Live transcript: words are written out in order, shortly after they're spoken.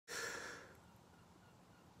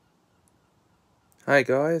Hi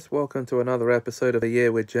guys, welcome to another episode of A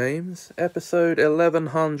Year with James, episode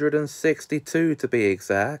 1162 to be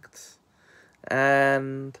exact.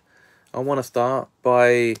 And I want to start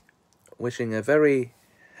by wishing a very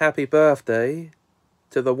happy birthday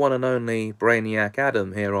to the one and only Brainiac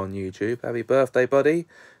Adam here on YouTube. Happy birthday, buddy.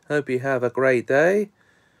 Hope you have a great day.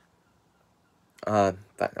 I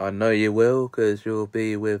know you will, because you'll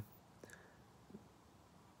be with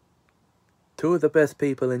two of the best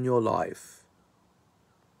people in your life.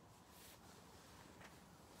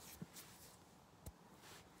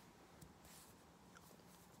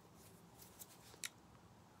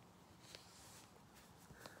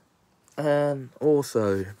 And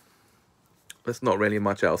also, there's not really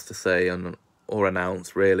much else to say or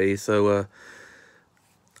announce, really. So,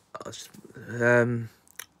 I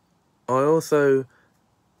also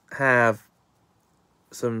have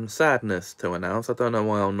some sadness to announce. I don't know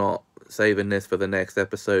why I'm not saving this for the next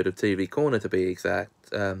episode of TV Corner, to be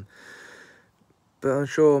exact. But I'm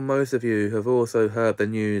sure most of you have also heard the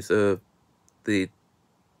news of the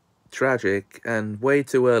tragic and way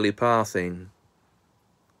too early passing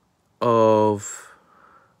of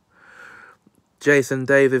Jason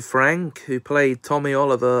David Frank, who played Tommy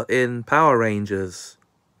Oliver in Power Rangers.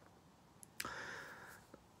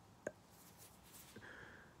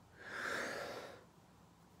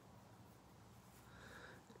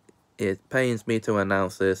 It pains me to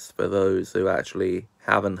announce this for those who actually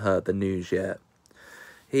haven't heard the news yet.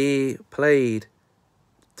 He played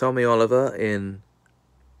Tommy Oliver in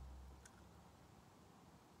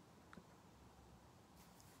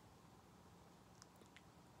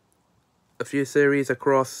a few series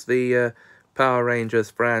across the Power Rangers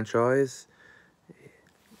franchise.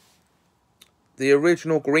 The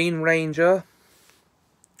original Green Ranger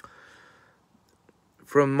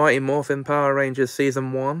from Mighty Morphin Power Rangers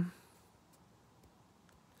Season 1.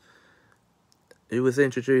 He was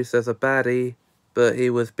introduced as a baddie, but he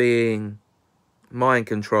was being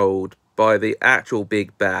mind-controlled by the actual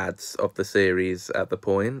big bads of the series at the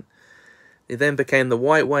point. He then became the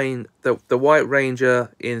White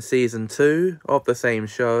Ranger in Season 2 of the same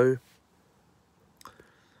show.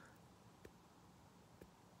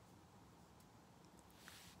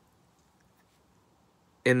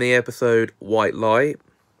 In the episode White Light.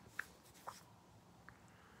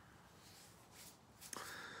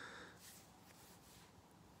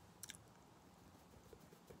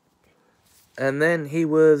 And then he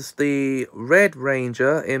was the Red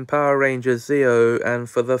Ranger in Power Rangers Zeo, and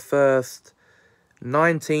for the first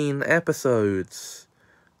 19 episodes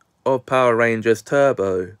of Power Rangers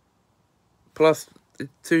Turbo, plus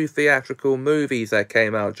 2 theatrical movies that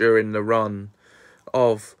came out during the run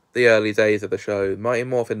of the early days of the show. Mighty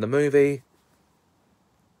Morphin the movie,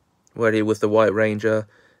 where he was the White Ranger,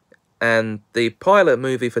 and the pilot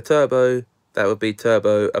movie for Turbo, that would be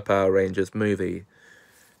Turbo, a Power Rangers movie.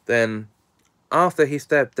 Then, after he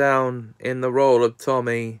stepped down in the role of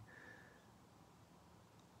Tommy,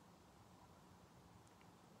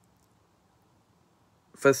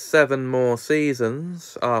 for 7 more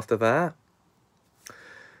seasons after that,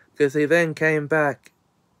 because he then came back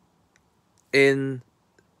in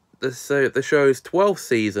the show's 12th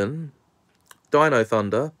season, Dino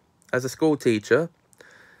Thunder, as a school teacher,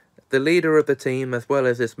 the leader of the team as well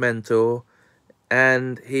as his mentor,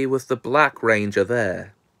 and he was the Black Ranger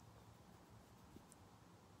there.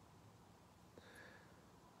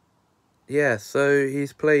 Yeah, so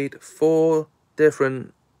he's played 4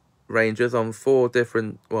 different Rangers on 3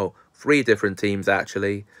 different teams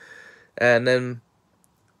actually. And then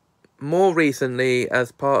more recently,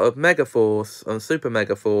 as part of Megaforce on Super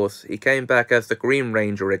Megaforce, he came back as the Green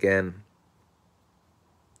Ranger again.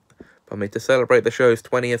 To celebrate the show's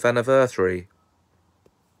 20th anniversary.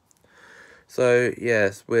 So,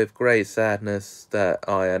 yes, with great sadness that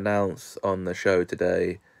I announce on the show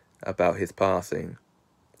today about his passing.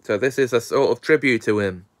 So this is a sort of tribute to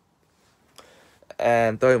him.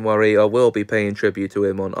 And don't worry, I will be paying tribute to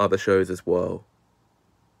him on other shows as well.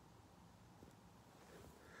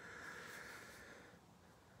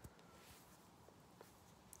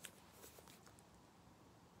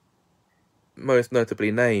 Most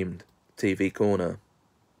notably named TV Corner.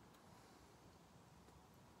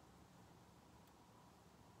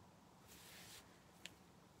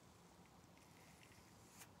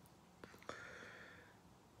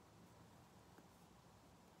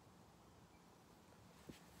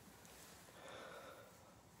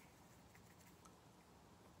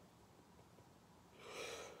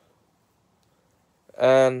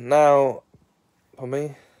 And now, for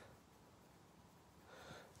me,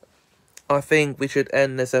 I think we should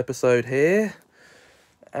end this episode here.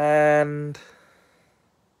 And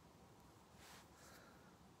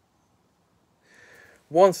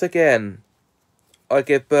once again, I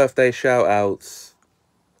give birthday shout-outs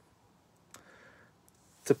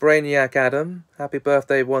to Brainiac Adam. Happy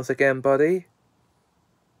birthday once again, buddy.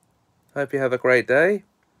 Hope you have a great day.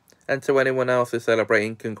 And to anyone else who's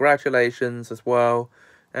celebrating, congratulations as well,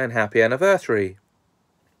 and happy anniversary.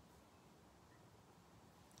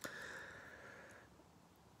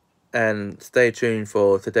 And stay tuned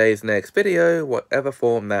for today's next video, whatever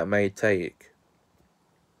form that may take.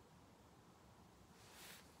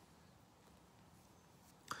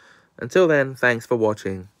 Until then, thanks for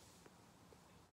watching.